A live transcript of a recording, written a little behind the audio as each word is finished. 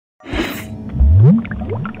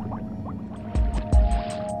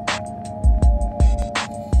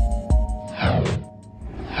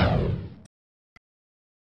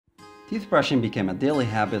Teeth brushing became a daily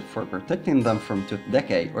habit for protecting them from tooth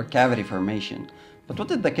decay or cavity formation. But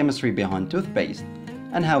what is the chemistry behind toothpaste,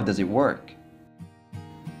 and how does it work?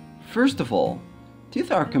 First of all,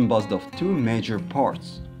 teeth are composed of two major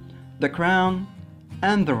parts, the crown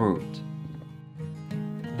and the root.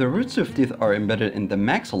 The roots of teeth are embedded in the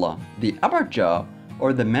maxilla, the upper jaw,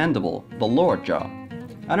 or the mandible, the lower jaw,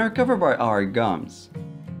 and are covered by our gums.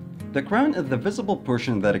 The crown is the visible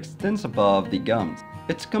portion that extends above the gums.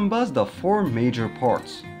 It's composed of four major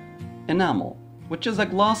parts. Enamel, which is a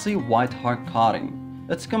glossy white hard coating.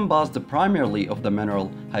 It's composed primarily of the mineral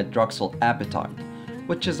hydroxyl apatite,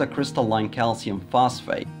 which is a crystalline calcium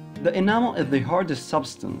phosphate. The enamel is the hardest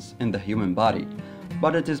substance in the human body,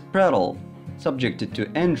 but it is brittle, subjected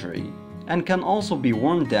to injury, and can also be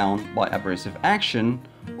worn down by abrasive action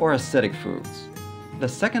or acidic foods. The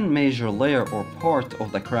second major layer or part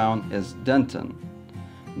of the crown is dentin.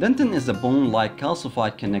 Dentin is a bone-like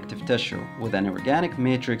calcified connective tissue with an organic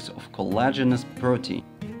matrix of collagenous protein.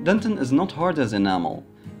 Dentin is not hard as enamel,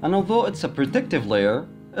 and although it's a protective layer,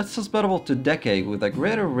 it's susceptible to decay with a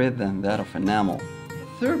greater rate than that of enamel. The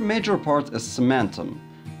third major part is cementum,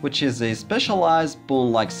 which is a specialized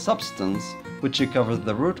bone-like substance which covers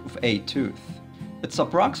the root of a tooth. It's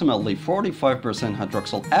approximately 45%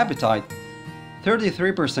 hydroxyl apatite,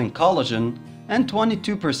 33% collagen, and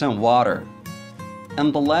 22% water.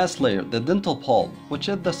 And the last layer, the dental pulp, which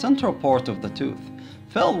is the central part of the tooth,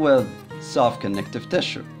 filled with soft connective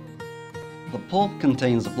tissue. The pulp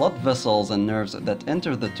contains blood vessels and nerves that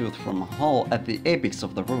enter the tooth from a hole at the apex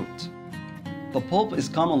of the root. The pulp is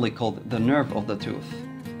commonly called the nerve of the tooth.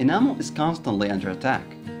 Enamel is constantly under attack.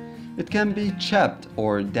 It can be chipped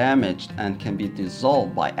or damaged and can be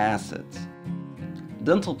dissolved by acids.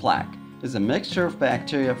 Dental plaque is a mixture of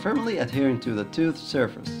bacteria firmly adhering to the tooth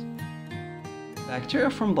surface. Bacteria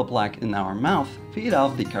from the plaque in our mouth feed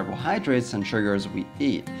off the carbohydrates and sugars we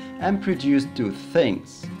eat and produce tooth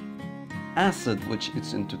things. Acid, which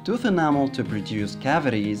eats into tooth enamel to produce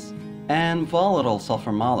cavities, and volatile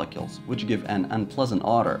sulfur molecules, which give an unpleasant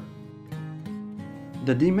odor.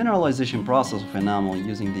 The demineralization process of enamel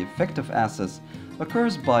using the effect of acids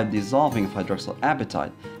occurs by dissolving of hydroxyl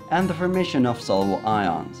apatite and the formation of soluble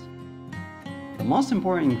ions. The most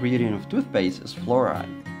important ingredient of toothpaste is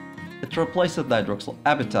fluoride. It replaces the hydroxyl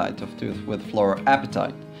apatite of tooth with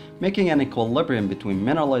fluoroapatite, making an equilibrium between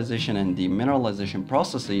mineralization and demineralization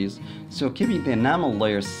processes, so keeping the enamel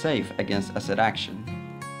layers safe against acid action.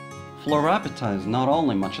 Fluoroapatite is not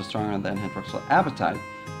only much stronger than hydroxyl apatite,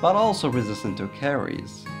 but also resistant to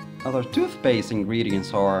caries. Other toothpaste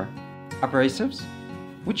ingredients are abrasives,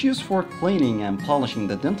 which used for cleaning and polishing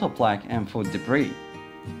the dental plaque and food debris.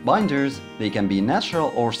 Binders, they can be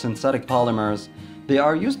natural or synthetic polymers. They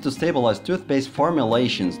are used to stabilize toothpaste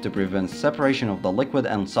formulations to prevent separation of the liquid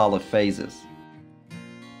and solid phases.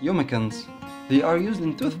 Humectants, they are used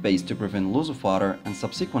in toothpaste to prevent loss of water and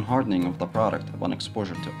subsequent hardening of the product upon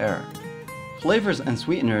exposure to air. Flavors and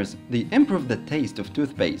sweeteners, they improve the taste of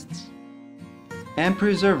toothpastes. And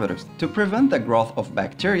preservatives, to prevent the growth of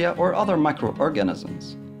bacteria or other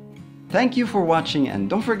microorganisms. Thank you for watching, and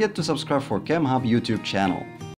don't forget to subscribe for ChemHub YouTube channel.